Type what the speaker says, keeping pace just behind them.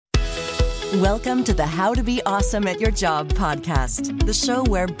Welcome to the How to Be Awesome at Your Job podcast, the show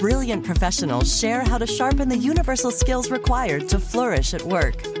where brilliant professionals share how to sharpen the universal skills required to flourish at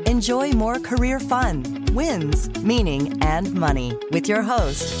work. Enjoy more career fun, wins, meaning, and money with your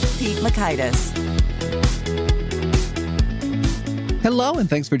host, Pete Mockaitis. Hello, and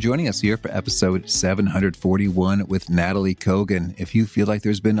thanks for joining us here for episode 741 with Natalie Kogan. If you feel like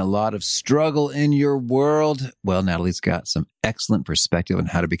there's been a lot of struggle in your world, well, Natalie's got some excellent perspective on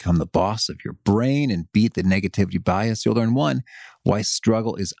how to become the boss of your brain and beat the negativity bias. You'll learn 1, why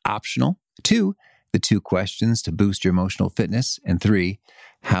struggle is optional, 2, the 2 questions to boost your emotional fitness, and 3,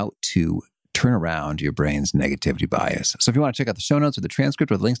 how to turn around your brain's negativity bias. So if you want to check out the show notes or the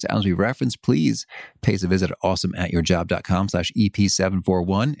transcript or the links to items we referenced, please pay us a visit at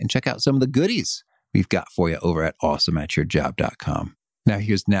awesomeatyourjob.com/EP741 and check out some of the goodies we've got for you over at awesomeatyourjob.com. Now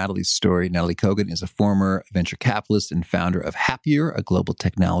here's Natalie's story. Natalie Kogan is a former venture capitalist and founder of Happier, a global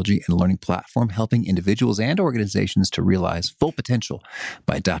technology and learning platform helping individuals and organizations to realize full potential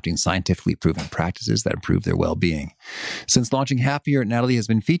by adopting scientifically proven practices that improve their well-being. Since launching Happier, Natalie has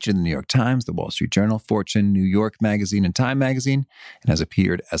been featured in the New York Times, the Wall Street Journal, Fortune, New York Magazine, and Time Magazine, and has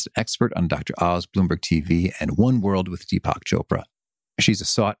appeared as an expert on Dr. Oz, Bloomberg TV, and One World with Deepak Chopra. She's a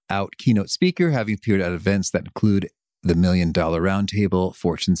sought-out keynote speaker, having appeared at events that include the $1 Million Roundtable,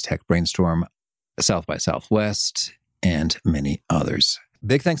 Fortune's Tech Brainstorm, South by Southwest, and many others.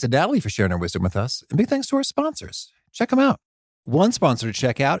 Big thanks to Natalie for sharing her wisdom with us, and big thanks to our sponsors. Check them out. One sponsor to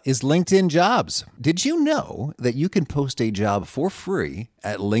check out is LinkedIn Jobs. Did you know that you can post a job for free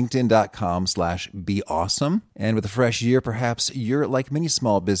at linkedin.com/beawesome? And with a fresh year, perhaps you're like many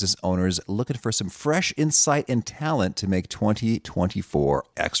small business owners looking for some fresh insight and talent to make 2024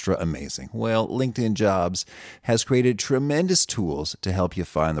 extra amazing. Well, LinkedIn Jobs has created tremendous tools to help you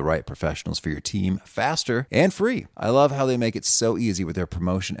find the right professionals for your team faster and free. I love how they make it so easy with their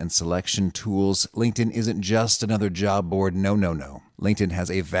promotion and selection tools. LinkedIn isn't just another job board. No. LinkedIn has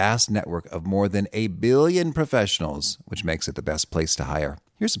a vast network of more than 1 billion professionals, which makes it the best place to hire.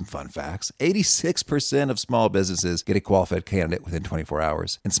 Here's some fun facts. 86% of small businesses get a qualified candidate within 24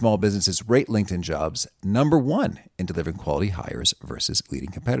 hours, and small businesses rate LinkedIn Jobs number 1 in delivering quality hires versus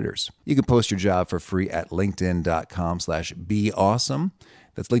leading competitors. You can post your job for free at linkedin.com/beawesome.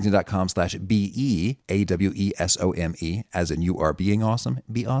 That's linkedin.com/BEAWESOME, as in you are being awesome,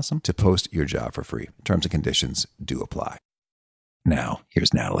 be awesome, to post your job for free. Terms and conditions do apply. Now,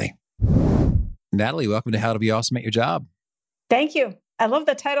 here's Natalie. Natalie, welcome to How to Be Awesome at Your Job. Thank you. I love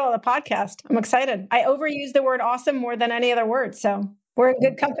the title of the podcast. I'm excited. I overuse the word awesome more than any other word, so we're in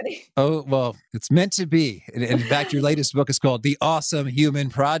good company. Oh, well, it's meant to be. And in fact, your latest book is called The Awesome Human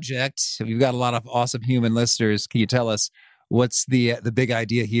Project. You've got a lot of awesome human listeners. Can you tell us what's the big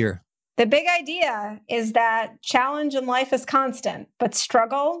idea here? The big idea is that challenge in life is constant, but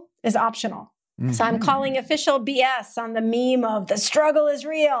struggle is optional. Mm-hmm. So I'm calling official BS on the meme of the struggle is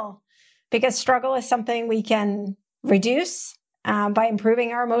real, because struggle is something we can reduce by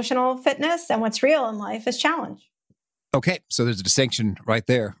improving our emotional fitness. And what's real in life is challenge. Okay, so there's a distinction right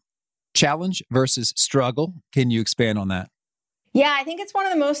there. Challenge versus struggle. Can you expand on that? Yeah, I think it's one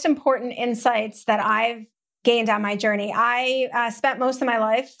of the most important insights that I've gained on my journey. I spent most of my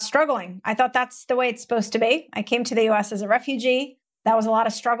life struggling. I thought that's the way it's supposed to be. I came to the US as a refugee. That was a lot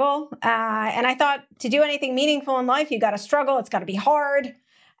of struggle. And I thought to do anything meaningful in life, you got to struggle. It's got to be hard.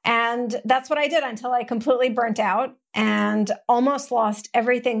 And that's what I did until I completely burnt out and almost lost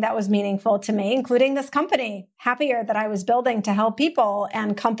everything that was meaningful to me, including this company, Happier, that I was building to help people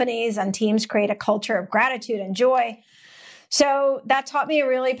and companies and teams create a culture of gratitude and joy. So that taught me a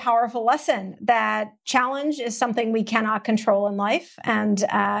really powerful lesson that challenge is something we cannot control in life. And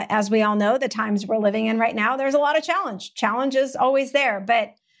as we all know, the times we're living in right now, there's a lot of challenge. Challenge is always there,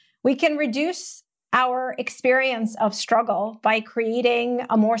 but we can reduce our experience of struggle by creating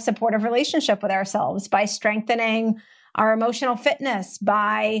a more supportive relationship with ourselves, by strengthening our emotional fitness,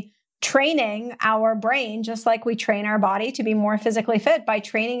 by training our brain, just like we train our body to be more physically fit, by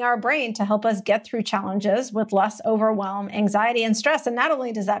training our brain to help us get through challenges with less overwhelm, anxiety, and stress. And not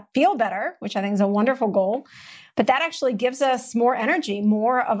only does that feel better, which I think is a wonderful goal, but that actually gives us more energy,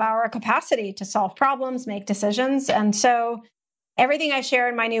 more of our capacity to solve problems, make decisions. And so everything I share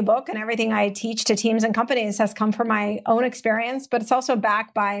in my new book and everything I teach to teams and companies has come from my own experience, but it's also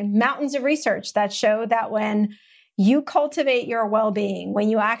backed by mountains of research that show that when you cultivate your well-being, when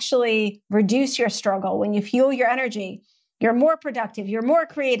you actually reduce your struggle, when you fuel your energy, you're more productive, you're more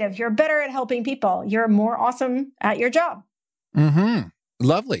creative, you're better at helping people, you're more awesome at your job. Mm-hmm.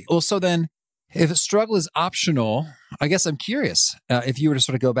 Lovely. Well, so then if struggle is optional, I guess I'm curious, if you were to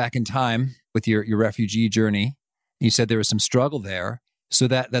sort of go back in time with your refugee journey, you said there was some struggle there. So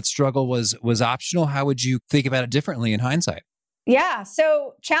that struggle was optional. How would you think about it differently in hindsight? Yeah.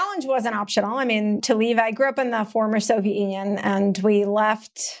 So challenge wasn't optional. I mean, to leave, I grew up in the former Soviet Union, and we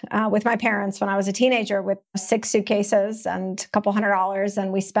left with my parents when I was a teenager with 6 suitcases and a couple $100.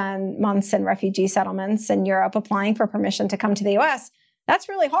 And we spent months in refugee settlements in Europe applying for permission to come to the US. That's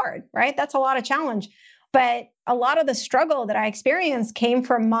really hard, right? That's a lot of challenge. But a lot of the struggle that I experienced came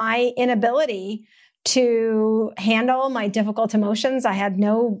from my inability to handle my difficult emotions. I had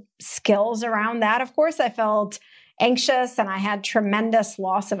no skills around that. Of course, I felt anxious and I had tremendous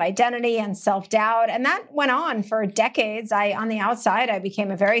loss of identity and self-doubt. And that went on for decades. On the outside, I became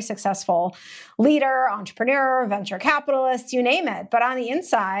a very successful leader, entrepreneur, venture capitalist, you name it. But on the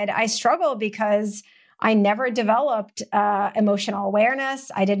inside, I struggled because I never developed emotional awareness.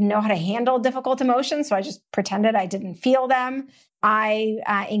 I didn't know how to handle difficult emotions, so I just pretended I didn't feel them.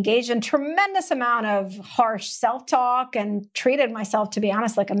 I engaged in tremendous amount of harsh self-talk and treated myself, to be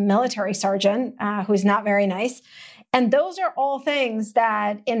honest, like a military sergeant who's not very nice. And those are all things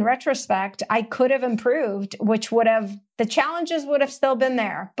that, in retrospect, I could have improved, the challenges would have still been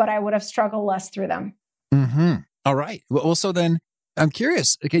there, but I would have struggled less through them. Mm-hmm. All right. Well, so then I'm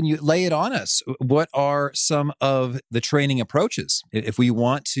curious, can you lay it on us? What are some of the training approaches? If we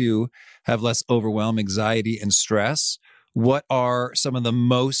want to have less overwhelm, anxiety, and stress, what are some of the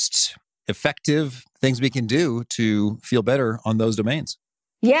most effective things we can do to feel better on those domains?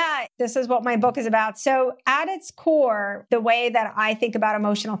 Yeah, this is what my book is about. So at its core, the way that I think about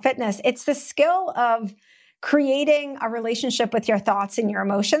emotional fitness, it's the skill of creating a relationship with your thoughts and your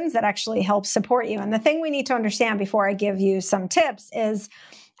emotions that actually helps support you. And the thing we need to understand before I give you some tips is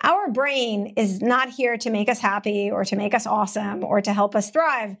our brain is not here to make us happy or to make us awesome or to help us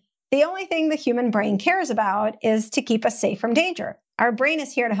thrive. The only thing the human brain cares about is to keep us safe from danger. Our brain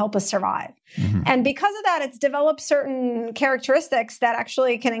is here to help us survive. Mm-hmm. And because of that, it's developed certain characteristics that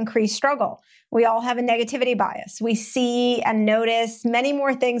actually can increase struggle. We all have a negativity bias. We see and notice many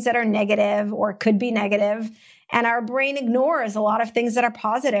more things that are negative or could be negative. And our brain ignores a lot of things that are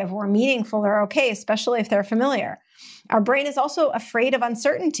positive or meaningful or okay, especially if they're familiar. Our brain is also afraid of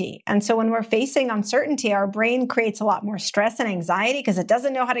uncertainty. And so when we're facing uncertainty, our brain creates a lot more stress and anxiety because it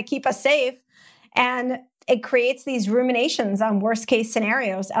doesn't know how to keep us safe. And it creates these ruminations on worst case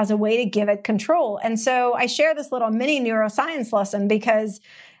scenarios as a way to give it control. And so I share this little mini neuroscience lesson because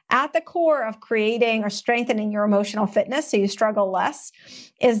at the core of creating or strengthening your emotional fitness so you struggle less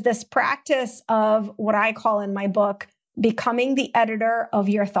is this practice of what I call in my book, becoming the editor of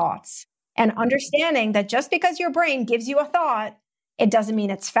your thoughts. And understanding that just because your brain gives you a thought, it doesn't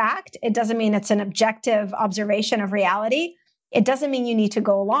mean it's fact. It doesn't mean it's an objective observation of reality. It doesn't mean you need to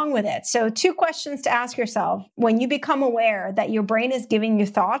go along with it. So 2 questions to ask yourself when you become aware that your brain is giving you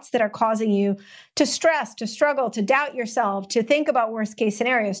thoughts that are causing you to stress, to struggle, to doubt yourself, to think about worst case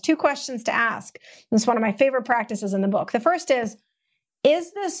scenarios. 2 questions to ask. This is one of my favorite practices in the book. The first is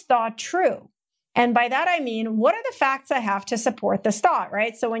this thought true? And by that, I mean, what are the facts I have to support this thought,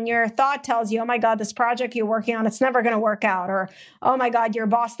 right? So when your thought tells you, oh my God, this project you're working on, it's never going to work out. Or, oh my God, your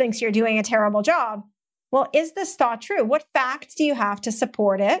boss thinks you're doing a terrible job. Well, is this thought true? What facts do you have to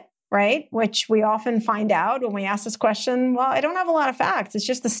support it, right? Which we often find out when we ask this question, well, I don't have a lot of facts. It's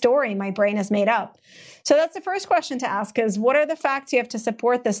just the story my brain has made up. So that's the first question to ask is, what are the facts you have to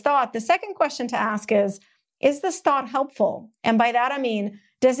support this thought? The second question to ask is this thought helpful? And by that, I mean,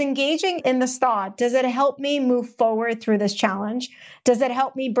 does engaging in this thought, does it help me move forward through this challenge? Does it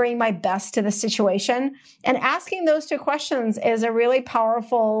help me bring my best to the situation? And asking those 2 questions is a really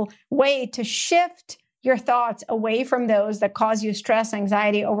powerful way to shift your thoughts away from those that cause you stress,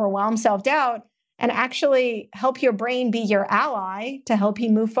 anxiety, overwhelm, self-doubt, and actually help your brain be your ally to help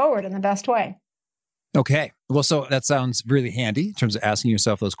you move forward in the best way. Okay. Well, so that sounds really handy in terms of asking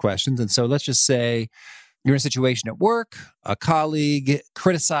yourself those questions. And so let's just say you're in a situation at work, a colleague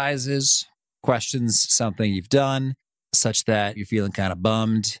criticizes, questions something you've done such that you're feeling kind of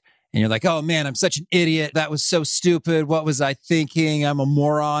bummed. And you're like, oh man, I'm such an idiot. That was so stupid. What was I thinking? I'm a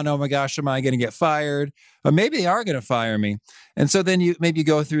moron. Oh my gosh, am I going to get fired? Or maybe they are going to fire me. And so then you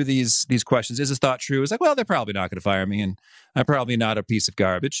go through these questions. Is this thought true? It's like, well, they're probably not going to fire me. And I'm probably not a piece of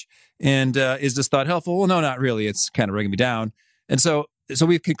garbage. And is this thought helpful? Well, no, not really. It's kind of bringing me down. And so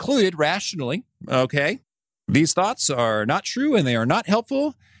we've concluded rationally, okay, these thoughts are not true and they are not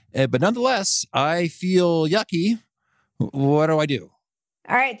helpful. But nonetheless, I feel yucky. What do I do?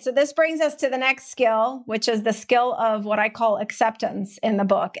 All right. So this brings us to the next skill, which is the skill of what I call acceptance in the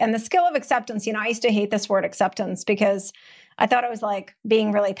book. And the skill of acceptance, I used to hate this word acceptance because I thought it was like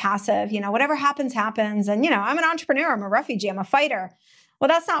being really passive, whatever happens, happens. And, I'm an entrepreneur, I'm a refugee, I'm a fighter. Well,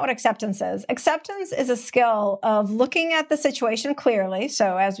 that's not what acceptance is. Acceptance is a skill of looking at the situation clearly.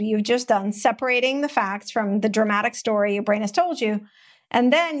 So as you've just done, separating the facts from the dramatic story your brain has told you,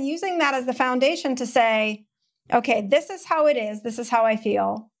 and then using that as the foundation to say, okay, this is how it is. This is how I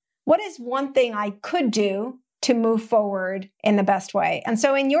feel. What is one thing I could do to move forward in the best way? And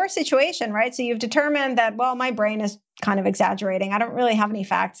so in your situation, right? So you've determined that, well, my brain is kind of exaggerating. I don't really have any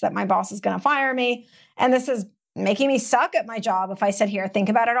facts that my boss is going to fire me. And this is making me suck at my job if I sit here and think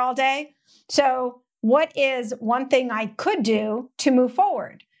about it all day. So what is one thing I could do to move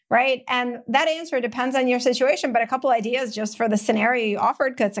forward, right? And that answer depends on your situation, but a couple ideas just for the scenario you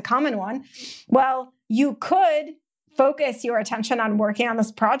offered, because it's a common one. Well, you could focus your attention on working on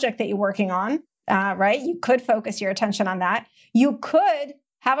this project that you're working on, right? You could focus your attention on that. You could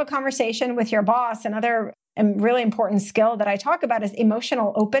have a conversation with your boss. Another really important skill that I talk about is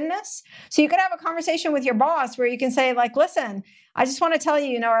emotional openness. So you could have a conversation with your boss where you can say, like, listen, I just want to tell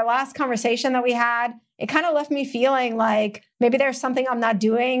you, our last conversation that we had, it kind of left me feeling like maybe there's something I'm not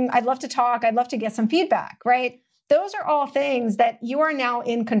doing. I'd love to talk. I'd love to get some feedback, right? Those are all things that you are now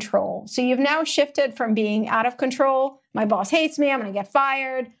in control. So you've now shifted from being out of control. My boss hates me. I'm going to get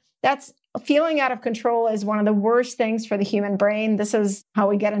fired. That's feeling out of control is one of the worst things for the human brain. This is how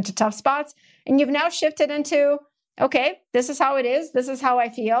we get into tough spots. And you've now shifted into, okay, this is how it is. This is how I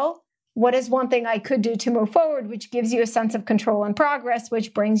feel. What is one thing I could do to move forward, which gives you a sense of control and progress,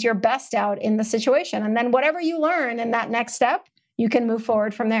 which brings your best out in the situation. And then whatever you learn in that next step, you can move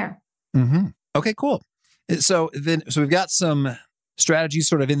forward from there. Mm-hmm. Okay, cool. So we've got some strategies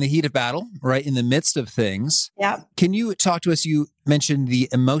sort of in the heat of battle, right? In the midst of things. Yeah. Can you talk to us? You mentioned the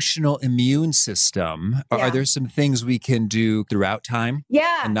emotional immune system. Yeah. Are there some things we can do throughout time?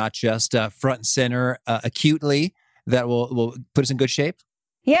 Yeah. And not just front and center acutely that will put us in good shape?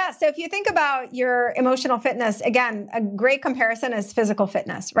 Yeah. So if you think about your emotional fitness, again, a great comparison is physical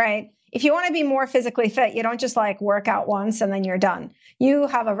fitness, right? If you want to be more physically fit, you don't just work out once and then you're done. You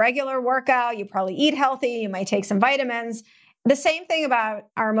have a regular workout. You probably eat healthy. You might take some vitamins. The same thing about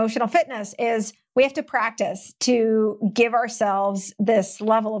our emotional fitness is we have to practice to give ourselves this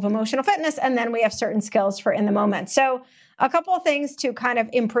level of emotional fitness. And then we have certain skills for in the moment. So a couple of things to kind of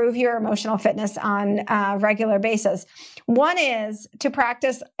improve your emotional fitness on a regular basis. One is to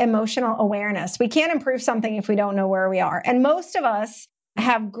practice emotional awareness. We can't improve something if we don't know where we are. And most of us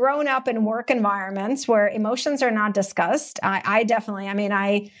have grown up in work environments where emotions are not discussed.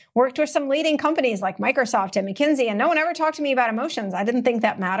 I worked with some leading companies like Microsoft and McKinsey, and no one ever talked to me about emotions. I didn't think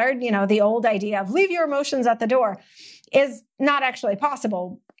that mattered. The old idea of leave your emotions at the door is not actually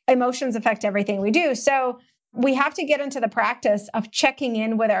possible. Emotions affect everything we do. So we have to get into the practice of checking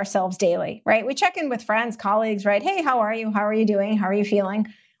in with ourselves daily, right? We check in with friends, colleagues, right? Hey, how are you? How are you doing? How are you feeling?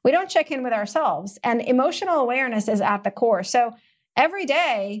 We don't check in with ourselves. And emotional awareness is at the core. So every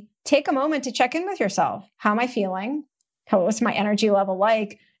day, take a moment to check in with yourself. How am I feeling? What's my energy level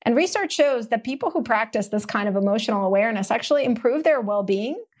like? And research shows that people who practice this kind of emotional awareness actually improve their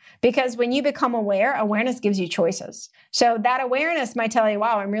well-being, because when you become aware, awareness gives you choices. So that awareness might tell you,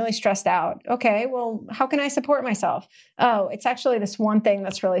 wow, I'm really stressed out. Okay, well, how can I support myself? Oh, it's actually this one thing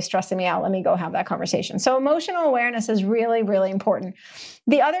that's really stressing me out. Let me go have that conversation. So emotional awareness is really, really important.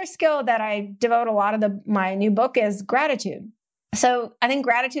 The other skill that I devote a lot of my new book is gratitude. So I think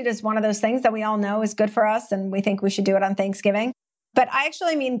gratitude is one of those things that we all know is good for us, and we think we should do it on Thanksgiving. But I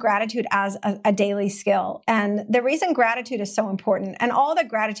actually mean gratitude as a daily skill. And the reason gratitude is so important, and all that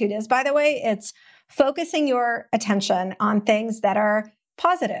gratitude is, by the way, it's focusing your attention on things that are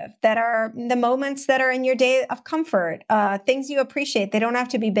positive, that are the moments that are in your day of comfort, things you appreciate. They don't have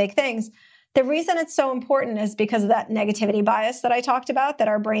to be big things. The reason it's so important is because of that negativity bias that I talked about that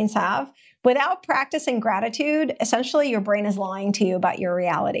our brains have. Without practicing gratitude, essentially your brain is lying to you about your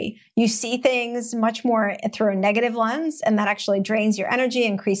reality. You see things much more through a negative lens, and that actually drains your energy,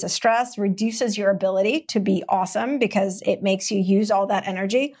 increases stress, reduces your ability to be awesome because it makes you use all that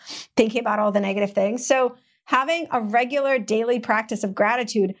energy thinking about all the negative things. So having a regular daily practice of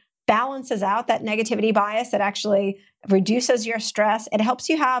gratitude balances out that negativity bias. It actually reduces your stress. It helps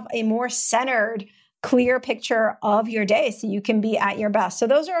you have a more centered, clear picture of your day so you can be at your best. So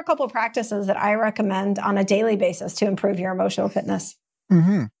those are a couple of practices that I recommend on a daily basis to improve your emotional fitness.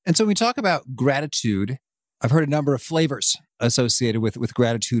 Mm-hmm. And so when we talk about gratitude, I've heard a number of flavors associated with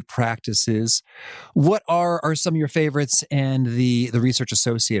gratitude practices. What are some of your favorites and the research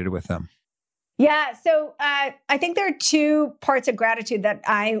associated with them? Yeah. So I think there are two parts of gratitude that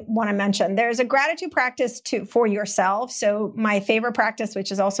I want to mention. There's a gratitude practice for yourself. So my favorite practice,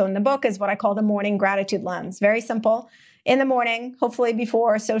 which is also in the book, is what I call the morning gratitude lens. Very simple. in the morning, hopefully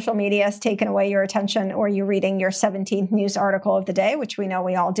before social media has taken away your attention or you're reading your 17th news article of the day, which we know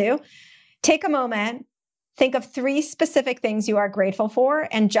we all do, take a moment. Think of 3 specific things you are grateful for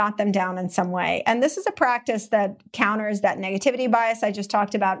and jot them down in some way. And this is a practice that counters that negativity bias I just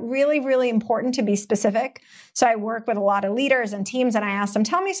talked about. Really, really important to be specific. So I work with a lot of leaders and teams and I ask them,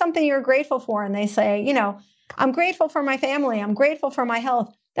 tell me something you're grateful for. And they say, I'm grateful for my family. I'm grateful for my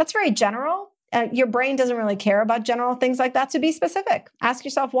health. That's very general. Your brain doesn't really care about general things like that. So be specific. Ask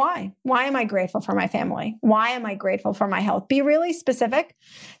yourself why. Why am I grateful for my family? Why am I grateful for my health? Be really specific.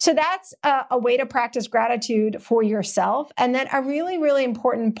 So that's a way to practice gratitude for yourself. And then a really, really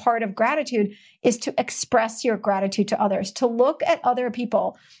important part of gratitude is to express your gratitude to others, to look at other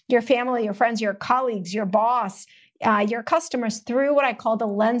people, your family, your friends, your colleagues, your boss, your customers through what I call the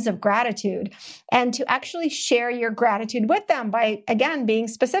lens of gratitude, and to actually share your gratitude with them by, again, being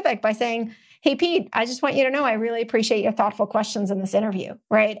specific, by saying, hey, Pete, I just want you to know I really appreciate your thoughtful questions in this interview,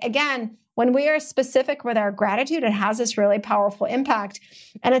 right? Again, when we are specific with our gratitude, it has this really powerful impact.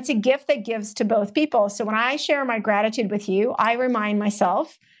 And it's a gift that gives to both people. So when I share my gratitude with you, I remind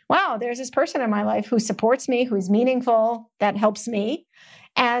myself, wow, there's this person in my life who supports me, who's meaningful, that helps me.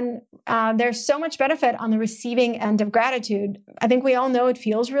 And there's so much benefit on the receiving end of gratitude. I think we all know it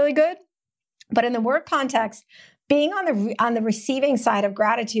feels really good, but in the work context, being on the receiving side of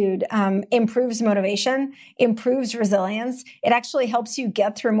gratitude improves motivation, improves resilience. It actually helps you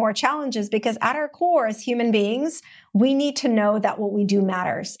get through more challenges because at our core as human beings, we need to know that what we do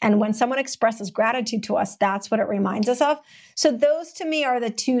matters. And when someone expresses gratitude to us, that's what it reminds us of. So those to me are the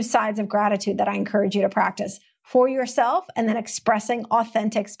 2 sides of gratitude that I encourage you to practice for yourself and then expressing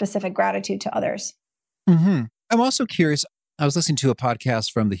authentic, specific gratitude to others. Mm-hmm. I'm also curious. I was listening to a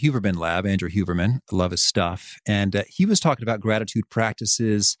podcast from the Huberman Lab, Andrew Huberman, I love his stuff. And he was talking about gratitude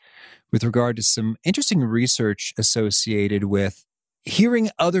practices with regard to some interesting research associated with hearing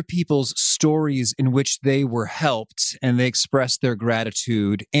other people's stories in which they were helped and they expressed their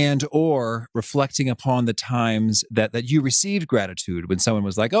gratitude, and or reflecting upon the times that you received gratitude when someone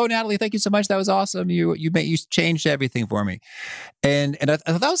was like, oh, Natalie, thank you so much. That was awesome. You changed everything for me. And I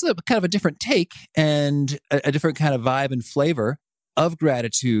thought that was kind of a different take and a different kind of vibe and flavor of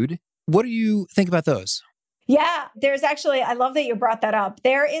gratitude. What do you think about those? Yeah, there's actually, I love that you brought that up.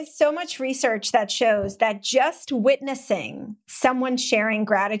 There is so much research that shows that just witnessing someone sharing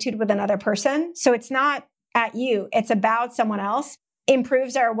gratitude with another person, so it's not at you, it's about someone else,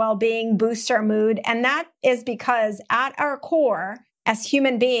 improves our well-being, boosts our mood. And that is because at our core, as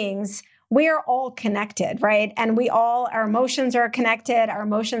human beings, we are all connected, right? And our emotions are connected, our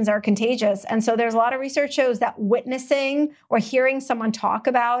emotions are contagious. And so there's a lot of research shows that witnessing or hearing someone talk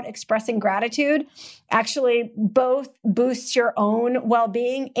about expressing gratitude actually both boosts your own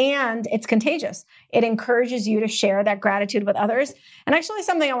well-being and it's contagious. It encourages you to share that gratitude with others. And actually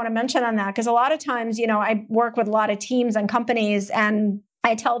something I want to mention on that, because a lot of times, I work with a lot of teams and companies and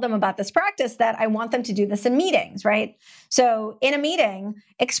I tell them about this practice that I want them to do this in meetings, right? So in a meeting,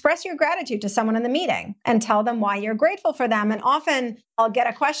 express your gratitude to someone in the meeting and tell them why you're grateful for them. And often I'll get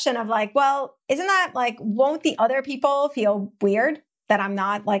a question of like, well, isn't that like, won't the other people feel weird that I'm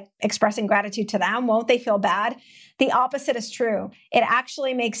not like expressing gratitude to them? Won't they feel bad? The opposite is true. It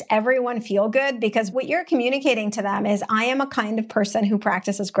actually makes everyone feel good because what you're communicating to them is I am a kind of person who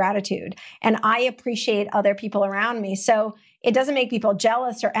practices gratitude and I appreciate other people around me. So it doesn't make people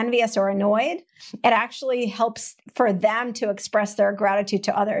jealous or envious or annoyed. It actually helps for them to express their gratitude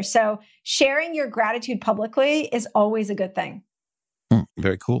to others. So sharing your gratitude publicly is always a good thing.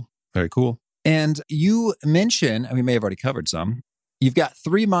 Very cool. Very cool. And you mentioned, and we may have already covered some, you've got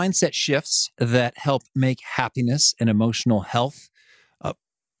 3 mindset shifts that help make happiness and emotional health a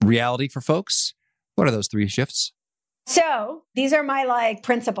reality for folks. What are those 3 shifts? So these are my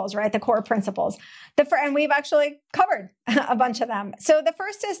principles, right? The core principles. And we've actually covered a bunch of them. So the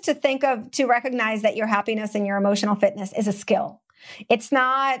first is to recognize that your happiness and your emotional fitness is a skill. It's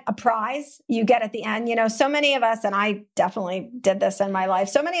not a prize you get at the end. So many of us, and I definitely did this in my life,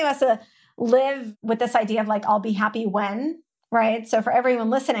 so many of us live with this idea of I'll be happy when, right? So for everyone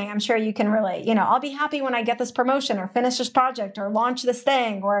listening, I'm sure you can relate, I'll be happy when I get this promotion or finish this project or launch this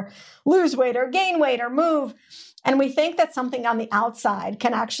thing or lose weight or gain weight or move. And we think that something on the outside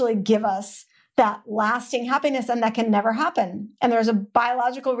can actually give us that lasting happiness, and that can never happen. And there's a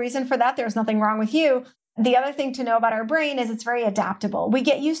biological reason for that. There's nothing wrong with you. The other thing to know about our brain is it's very adaptable. We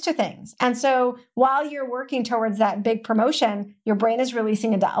get used to things. And so while you're working towards that big promotion, your brain is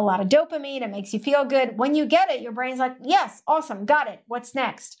releasing a lot of dopamine. It makes you feel good. When you get it, your brain's like, yes, awesome, got it. What's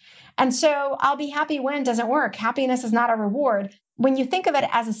next? And so I'll be happy when doesn't work. Happiness is not a reward. When you think of it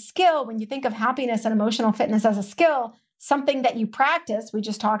as a skill, when you think of happiness and emotional fitness as a skill, something that you practice, we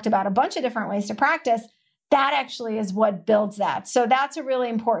just talked about a bunch of different ways to practice, that actually is what builds that. So that's a really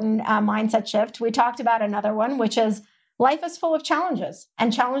important mindset shift. We talked about another one, which is life is full of challenges,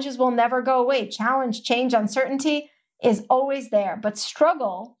 and challenges will never go away. Challenge, change, uncertainty is always there, but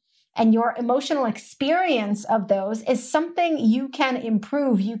struggle and your emotional experience of those is something you can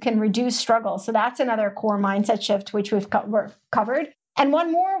improve. You can reduce struggle. So that's another core mindset shift, which we've covered. And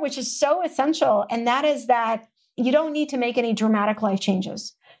one more, which is so essential, and that is that you don't need to make any dramatic life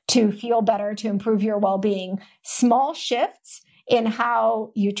changes to feel better, to improve your well-being. Small shifts in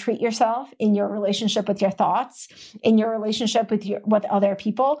how you treat yourself, in your relationship with your thoughts, in your relationship with other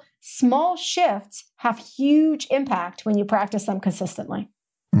people, small shifts have huge impact when you practice them consistently.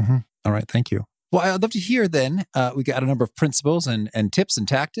 Mm-hmm. All right. Thank you. Well, I'd love to hear then, we got a number of principles and tips and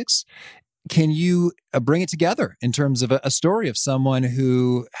tactics. Can you bring it together in terms of a story of someone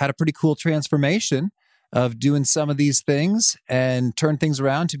who had a pretty cool transformation of doing some of these things and turn things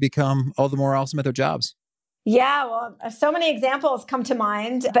around to become all the more awesome at their jobs? Yeah, well, so many examples come to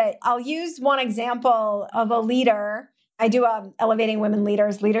mind, but I'll use one example of a leader. I do a Elevating Women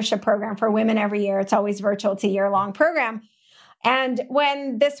Leaders leadership program for women every year. It's always virtual. It's a year-long program. And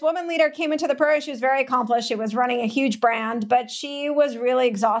when this woman leader came into the program, she was very accomplished. She was running a huge brand, but she was really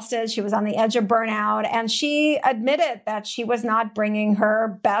exhausted. She was on the edge of burnout. And she admitted that she was not bringing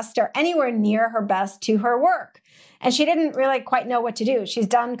her best or anywhere near her best to her work. And she didn't really quite know what to do. She's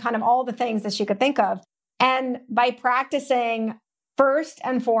done kind of all the things that she could think of. And by practicing, first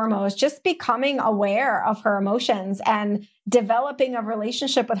and foremost, just becoming aware of her emotions and developing a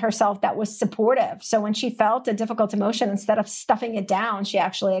relationship with herself that was supportive. So when she felt a difficult emotion, instead of stuffing it down, she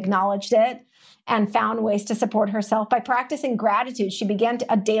actually acknowledged it and found ways to support herself. By practicing gratitude, she began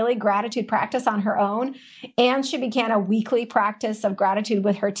a daily gratitude practice on her own, and she began a weekly practice of gratitude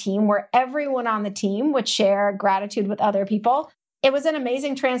with her team, where everyone on the team would share gratitude with other people. It was an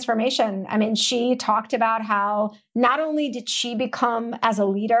amazing transformation. I mean, she talked about how not only did she become as a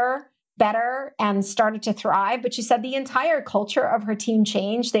leader better and started to thrive, but she said the entire culture of her team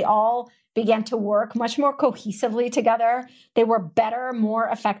changed. They all began to work much more cohesively together. They were better, more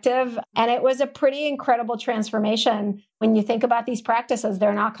effective. And it was a pretty incredible transformation. When you think about these practices,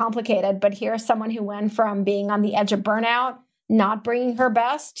 they're not complicated, but here's someone who went from being on the edge of burnout, not bringing her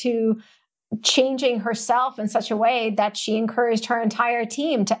best, to changing herself in such a way that she encouraged her entire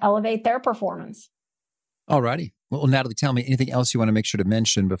team to elevate their performance. All righty. Well, Natalie, tell me anything else you want to make sure to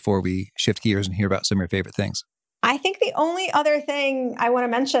mention before we shift gears and hear about some of your favorite things. I think the only other thing I want to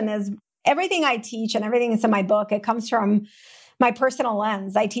mention is everything I teach and everything that's in my book, it comes from my personal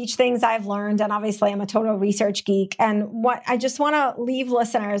lens. I teach things I've learned, and obviously I'm a total research geek. And what I just want to leave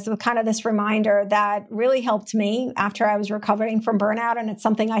listeners with kind of this reminder that really helped me after I was recovering from burnout. And it's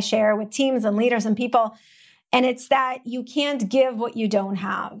something I share with teams and leaders and people. And it's that you can't give what you don't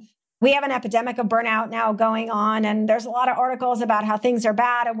have. We have an epidemic of burnout now going on, and there's a lot of articles about how things are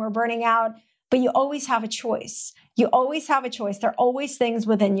bad and we're burning out, but you always have a choice. You always have a choice. There are always things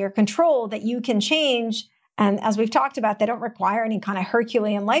within your control that you can change. And as we've talked about, they don't require any kind of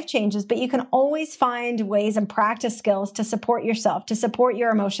Herculean life changes, but you can always find ways and practice skills to support yourself, to support your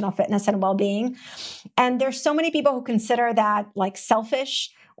emotional fitness and well-being. And there's so many people who consider that like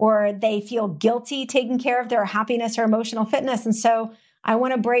selfish, or they feel guilty taking care of their happiness or emotional fitness. And so I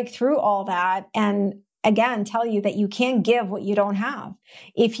want to break through all that and again, tell you that you can't give what you don't have.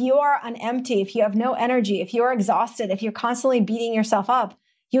 If you are on empty, if you have no energy, if you're exhausted, if you're constantly beating yourself up,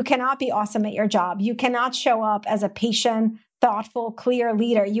 you cannot be awesome at your job. You cannot show up as a patient, thoughtful, clear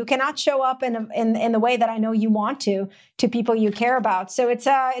leader. You cannot show up in the way that I know you want to people you care about. So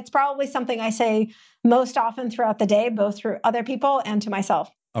it's probably something I say most often throughout the day, both through other people and to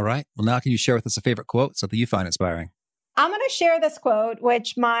myself. All right. Well, now can you share with us a favorite quote, something you find inspiring? I'm going to share this quote,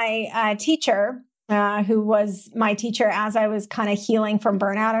 which my teacher, who was my teacher as I was kind of healing from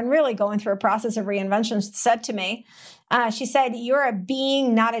burnout and really going through a process of reinvention, said to me. She said, "You're a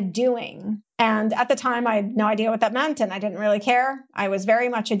being, not a doing." And at the time, I had no idea what that meant, and I didn't really care. I was very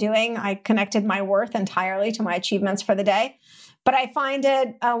much a doing. I connected my worth entirely to my achievements for the day. But I find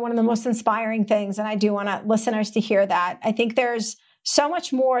it one of the most inspiring things, and I do want listeners to hear that. I think there's so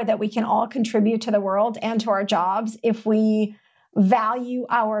much more that we can all contribute to the world and to our jobs if we value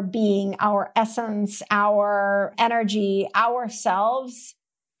our being, our essence, our energy, ourselves,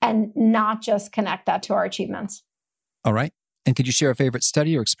 and not just connect that to our achievements. All right. And could you share a favorite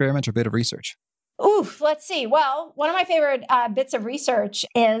study or experiment or bit of research? Let's see. Well, one of my favorite bits of research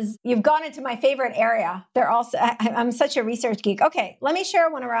is you've gone into my favorite area. I'm such a research geek. Okay, let me share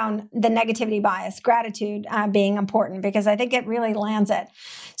one around the negativity bias, gratitude being important, because I think it really lands it.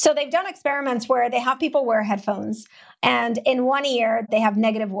 So they've done experiments where they have people wear headphones, and in one ear, they have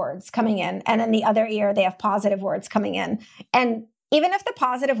negative words coming in, and in the other ear, they have positive words coming in. And even if the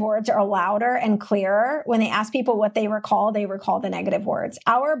positive words are louder and clearer, when they ask people what they recall the negative words.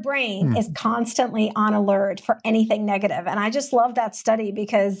 Our brain is constantly on alert for anything negative. And I just love that study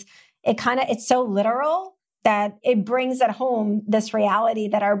because it's so literal that it brings at home this reality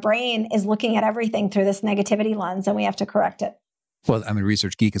that our brain is looking at everything through this negativity lens, and we have to correct it. Well, I'm a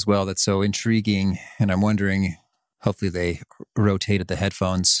research geek as well. That's so intriguing. And I'm wondering, hopefully they rotated the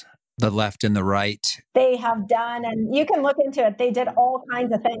headphones, the left and the right. They have done, and you can look into it. They did all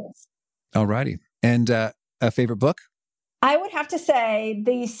kinds of things. All righty. And a favorite book? I would have to say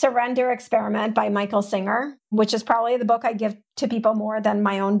The Surrender Experiment by Michael Singer, which is probably the book I give to people more than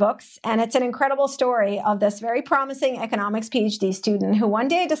my own books. And it's an incredible story of this very promising economics PhD student who one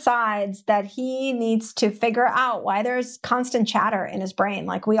day decides that he needs to figure out why there's constant chatter in his brain.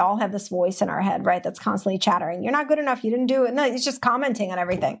 Like we all have this voice in our head, right? That's constantly chattering. You're not good enough. You didn't do it. No, he's just commenting on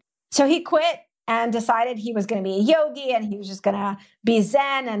everything. So he quit and decided he was going to be a yogi and he was just going to be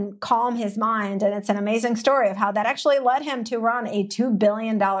Zen and calm his mind. And it's an amazing story of how that actually led him to run a $2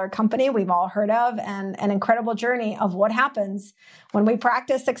 billion company we've all heard of, and an incredible journey of what happens when we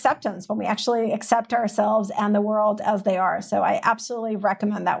practice acceptance, when we actually accept ourselves and the world as they are. So I absolutely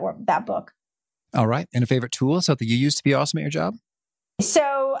recommend that book. All right. And a favorite tool, something you use to be awesome at your job?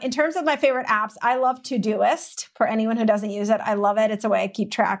 So in terms of my favorite apps, I love Todoist. For anyone who doesn't use it, I love it. It's a way I keep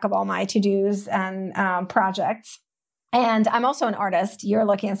track of all my to-dos and projects. And I'm also an artist. You're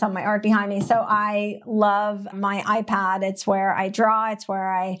looking at some of my art behind me. So I love my iPad. It's where I draw. It's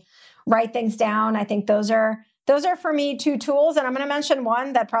where I write things down. I think those are for me 2 tools. And I'm going to mention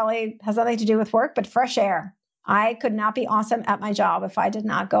one that probably has nothing to do with work, but fresh air. I could not be awesome at my job if I did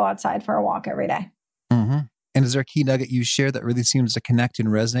not go outside for a walk every day. Mm-hmm. And is there a key nugget you share that really seems to connect and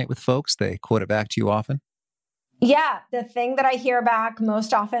resonate with folks? They quote it back to you often? Yeah. The thing that I hear back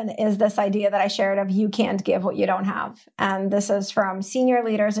most often is this idea that I shared of you can't give what you don't have. And this is from senior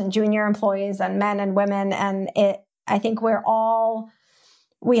leaders and junior employees and men and women. And I think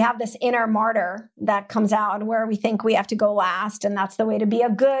we have this inner martyr that comes out where we think we have to go last. And that's the way to be a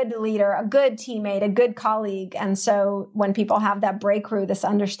good leader, a good teammate, a good colleague. And so when people have that breakthrough, this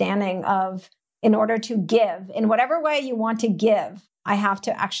understanding of, in order to give, in whatever way you want to give, I have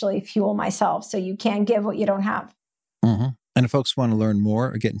to actually fuel myself. So you can't give what you don't have. Mm-hmm. And if folks want to learn more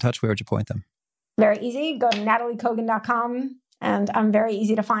or get in touch, where would you point them? Very easy. Go to nataliekogan.com, and I'm very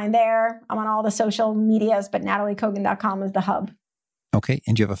easy to find there. I'm on all the social medias, but nataliekogan.com is the hub. Okay.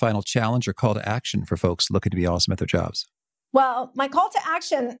 And do you have a final challenge or call to action for folks looking to be awesome at their jobs? Well, my call to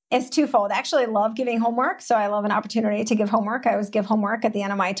action is twofold. I actually love giving homework. So I love an opportunity to give homework. I always give homework at the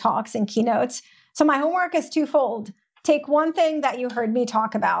end of my talks and keynotes. So my homework is twofold. Take one thing that you heard me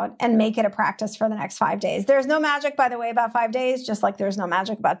talk about and make it a practice for the next 5 days. There's no magic, by the way, about 5 days, just like there's no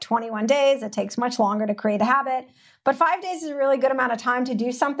magic about 21 days. It takes much longer to create a habit. But 5 days is a really good amount of time to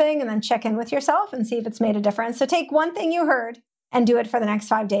do something and then check in with yourself and see if it's made a difference. So take one thing you heard and do it for the next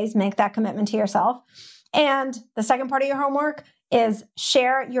 5 days. Make that commitment to yourself. And the second part of your homework is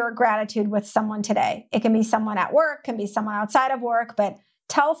share your gratitude with someone today. It can be someone at work, can be someone outside of work, but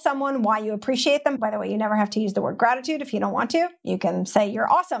tell someone why you appreciate them. By the way, you never have to use the word gratitude if you don't want to. You can say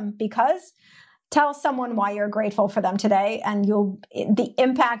you're awesome because tell someone why you're grateful for them today, and the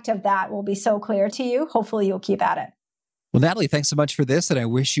impact of that will be so clear to you. Hopefully you'll keep at it. Well, Natalie, thanks so much for this, and I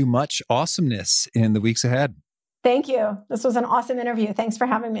wish you much awesomeness in the weeks ahead. Thank you. This was an awesome interview. Thanks for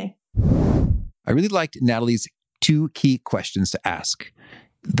having me. I really liked Natalie's 2 key questions to ask.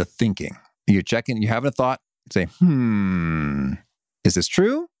 The thinking. You're checking, you're having a thought, say, is this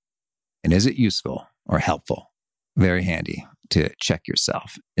true? And is it useful or helpful? Very handy to check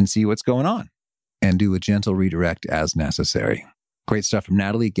yourself and see what's going on and do a gentle redirect as necessary. Great stuff from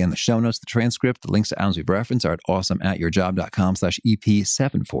Natalie. Again, the show notes, the transcript, the links to items we've referenced are at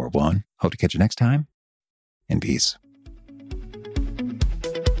awesomeatyourjob.com/EP741. Hope to catch you next time. In peace.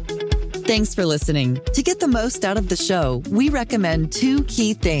 Thanks for listening. To get the most out of the show, we recommend 2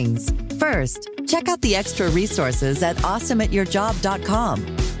 key things. First, check out the extra resources at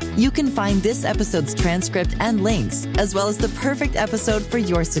awesomeatyourjob.com. You can find this episode's transcript and links, as well as the perfect episode for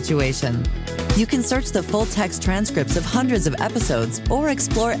your situation. You can search the full text transcripts of hundreds of episodes or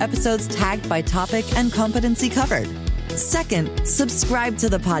explore episodes tagged by topic and competency covered. Second, subscribe to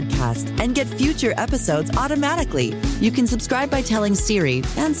the podcast and get future episodes automatically. You can subscribe by telling Siri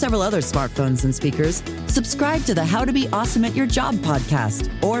and several other smartphones and speakers, subscribe to the How to Be Awesome at Your Job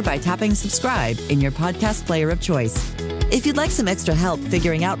podcast, or by tapping subscribe in your podcast player of choice. If you'd like some extra help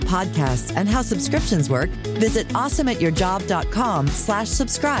figuring out podcasts and how subscriptions work, visit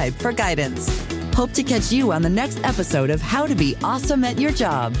awesomeatyourjob.com/subscribe for guidance. Hope to catch you on the next episode of How to Be Awesome at Your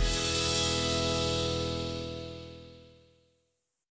Job.